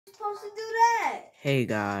supposed to do that? Hey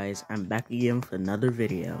guys, I'm back again for another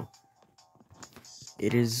video.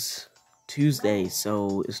 It is Tuesday,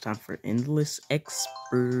 so it's time for Endless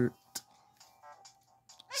Expert.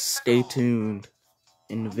 Stay tuned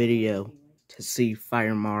in the video to see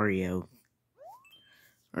Fire Mario.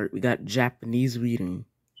 Alright, we got Japanese reading.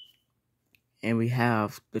 And we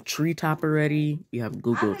have the tree topper ready. We have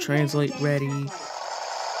Google Translate ready.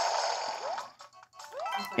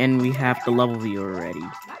 And we have the level viewer ready.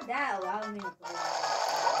 My dad allowed me to play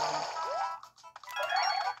that.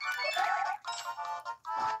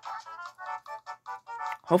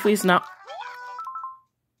 Hopefully it's not...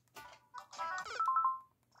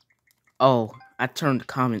 Oh, I turned the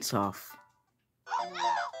comments off. I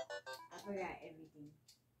forgot everything.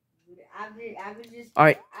 I was just...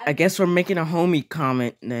 Alright, I guess we're making a homie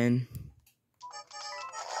comment then.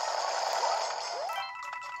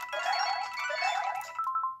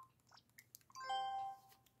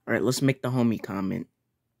 Alright, let's make the homie comment.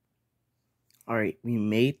 Alright, we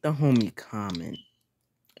made the homie comment.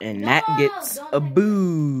 And that gets a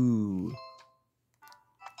boo.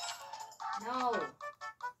 No. If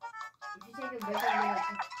you take a break,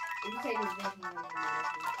 if you take a break,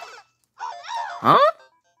 Huh?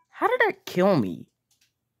 How did that kill me?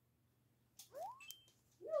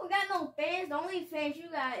 you don't got no fans. The only fans you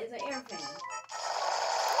got is an air fan.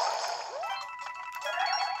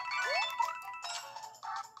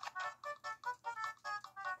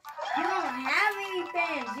 You don't have any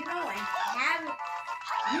fans. You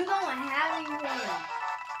don't have any fans.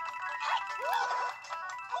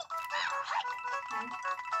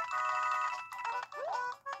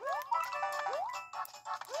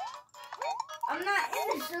 I'm not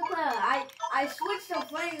in the strip club. I switched to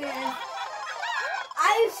Franklin.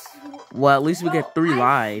 Well, at least we get 3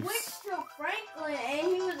 lives. I switched to Franklin and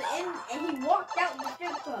he was in and he walked out the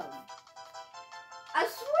strip club. I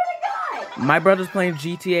swear to God. My brother's playing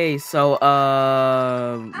GTA, so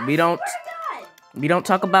we don't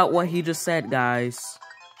talk about what he just said, guys.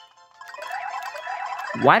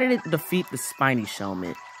 Why did it defeat the Spiny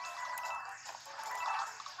Shelmet?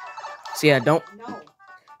 So yeah, don't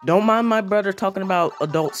mind my brother talking about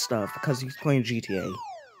adult stuff because he's playing GTA.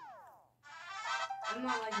 I'm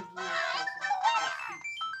not like a Jesus person.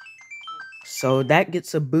 So that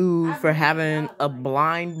gets a boo for having a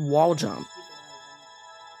blind wall jump.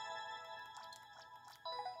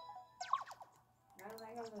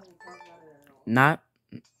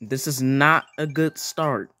 This is not a good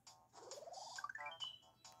start.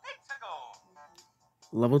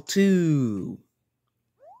 Level 2.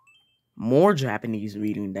 More Japanese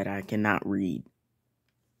reading that I cannot read.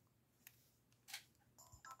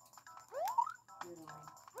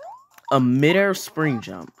 A midair spring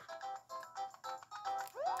jump.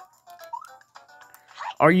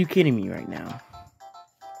 Are you kidding me right now?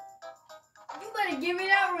 You better give me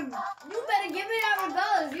that. You better give me that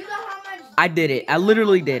regardless. You know how much. I did it. I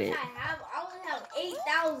literally did it. I only have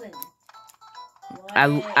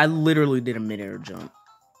 8,000. I literally did a midair jump.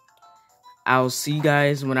 I'll see you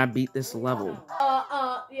guys when I beat this level.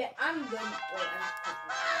 Yeah, I'm good. Wait,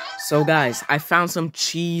 So guys, I found some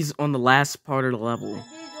cheese on the last part of the level.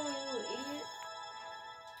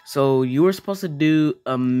 So you were supposed to do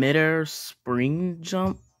a midair spring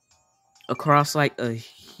jump across like a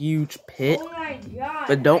huge pit. Oh my God.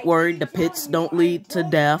 But don't worry, the pits don't lead to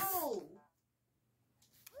death.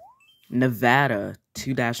 Nevada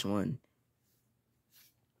 2-1.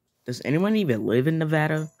 Does anyone even live in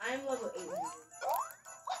Nevada? I'm level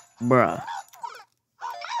 800. Bruh.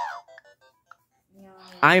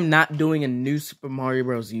 I'm not doing a new Super Mario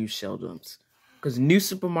Bros. U shell jumps. Because new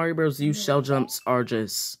Super Mario Bros. U shell jumps are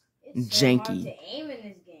just janky. Hard to aim in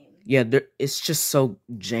this game. Yeah, it's just so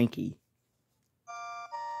janky.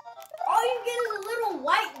 All you get is a little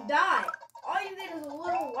white dot.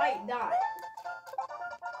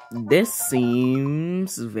 This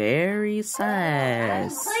seems very sus. I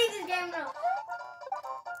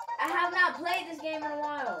have not played this game in a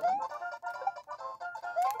while.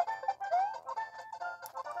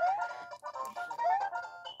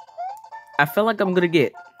 I feel like I'm gonna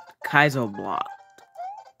get Kaizo blocked.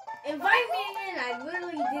 Invite me again. I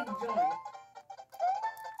literally did join.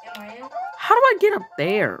 Am I in? How do I get up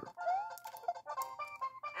there?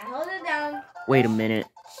 I hold it down. Wait a minute.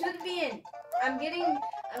 Should be in. I'm getting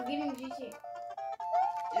GTA.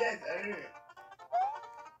 Yes, I did.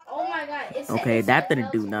 Oh my God. Okay, that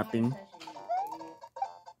didn't do nothing.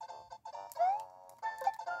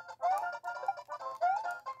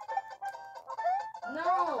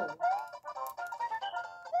 No.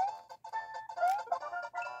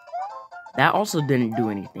 That also didn't do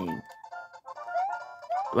anything.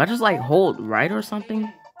 Do I just like hold right or something?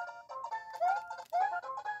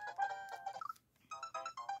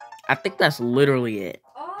 I think that's literally it.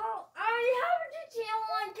 Oh, I already have a GTA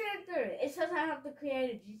Online character. It says I have to create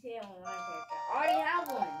a GTA Online character. I already have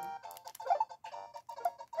one.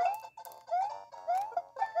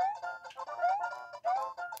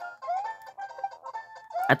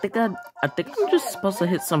 I think I'm just supposed to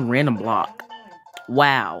hit some random block.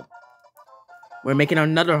 Wow. We're making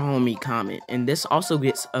another homie comment, and this also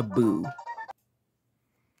gets a boo.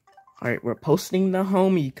 Alright, we're posting the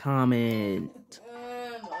homie comment.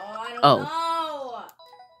 I don't know.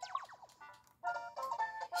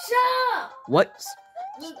 Shut up! What?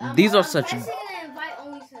 Look, These are I'm such... pressing an invite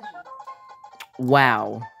only session.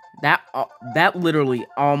 Wow. That literally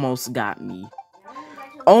almost got me.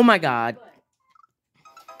 Oh my god.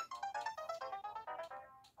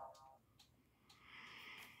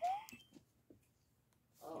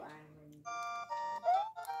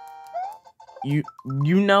 You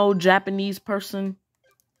know Japanese person?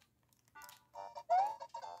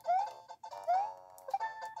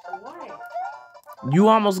 What? You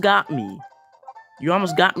almost got me. You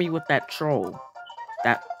almost got me with that troll.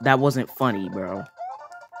 That wasn't funny, bro.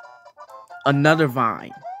 Another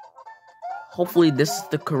Vine. Hopefully this is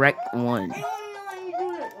the correct one.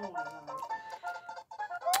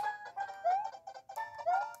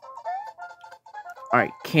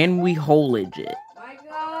 Alright, can we holage it?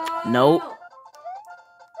 Nope.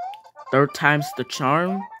 Third time's the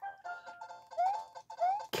charm.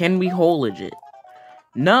 Can we holage it?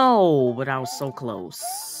 No, but I was so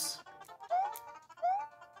close.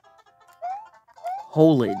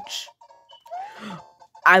 Holage.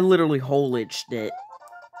 I literally holaged it.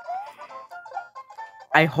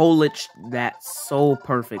 I holaged that so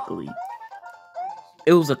perfectly.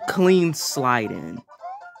 It was a clean slide in.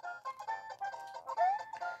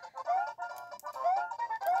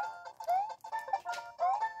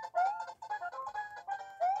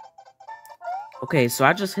 Okay, so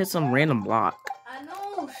I just hit some random block. I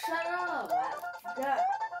know, shut up.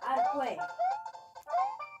 I play.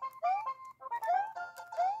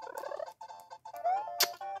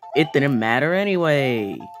 It didn't matter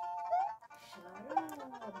anyway. Shut up.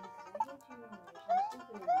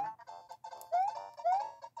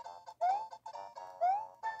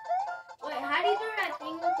 Wait, how do you do that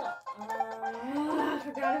thing with the...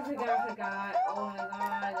 I forgot. Oh my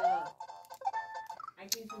god. I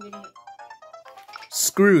keep forgetting it.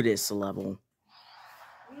 Screw this level.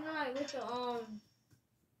 You know, like with the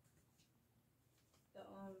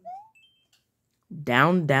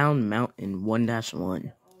Down Mountain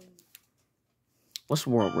 1-1. What's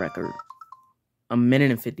world record? 1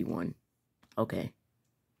 minute and 51. Okay.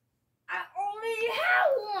 I only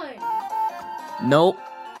have one. Nope.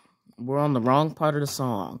 We're on the wrong part of the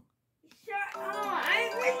song. Shut up.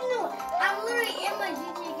 I'm literally in my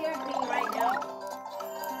GTA character thing right now.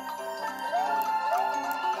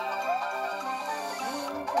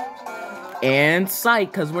 And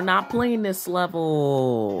psych, because we're not playing this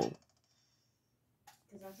level.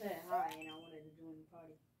 Because I said hi and I wanted to join the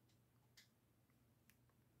party.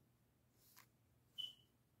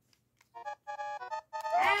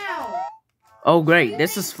 Ow! Oh, great.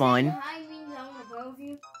 This is fun. Hi means I want to play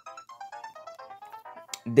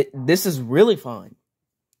with you. This is really fun.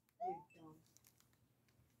 You're dumb.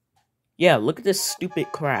 Yeah, look at this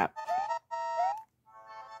stupid crap.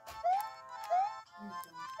 You're dumb.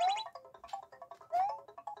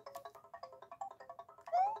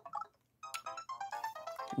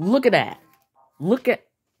 Look at that. Look at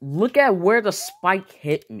where the spike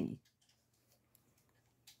hit me.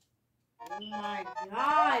 Oh my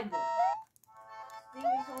god! This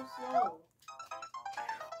thing is so slow.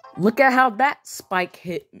 Look at how that spike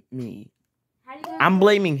hit me. How do you I'm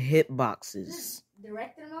blaming Is hitboxes. this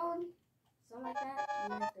director mode? Something like that?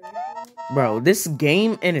 You have director mode? Bro, this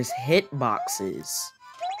game and its hitboxes.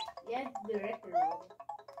 Yeah, it's director mode.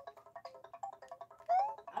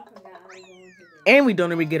 I forgot how to go into this. And we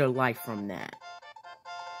don't even get a life from that.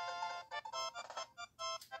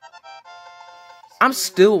 I'm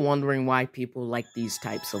still wondering why people like these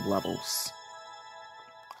types of levels.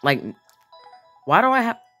 Like, why do I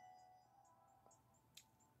have...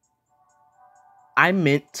 I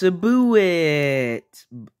meant to boo it.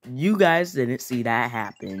 You guys didn't see that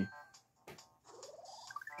happen.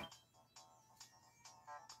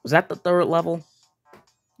 Was that the third level?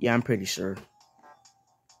 Yeah, I'm pretty sure.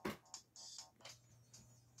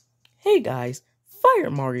 Hey guys,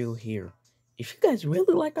 Fire Mario here. If you guys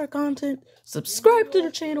really like our content, subscribe to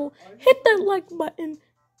the channel, hit that like button,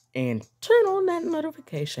 and turn on that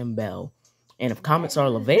notification bell. And if comments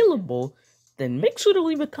are available, then make sure to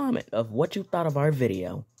leave a comment of what you thought of our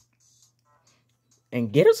video.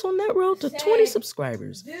 and get us on that road to 20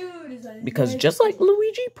 subscribers. Because just like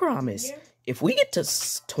Luigi promised, if we get to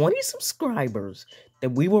 20 subscribers,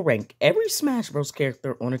 then we will rank every Smash Bros.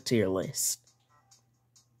 Character on a tier list.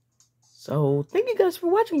 So, thank you guys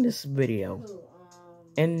for watching this video.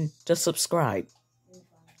 And just subscribe.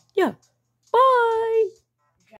 Yeah. Bye!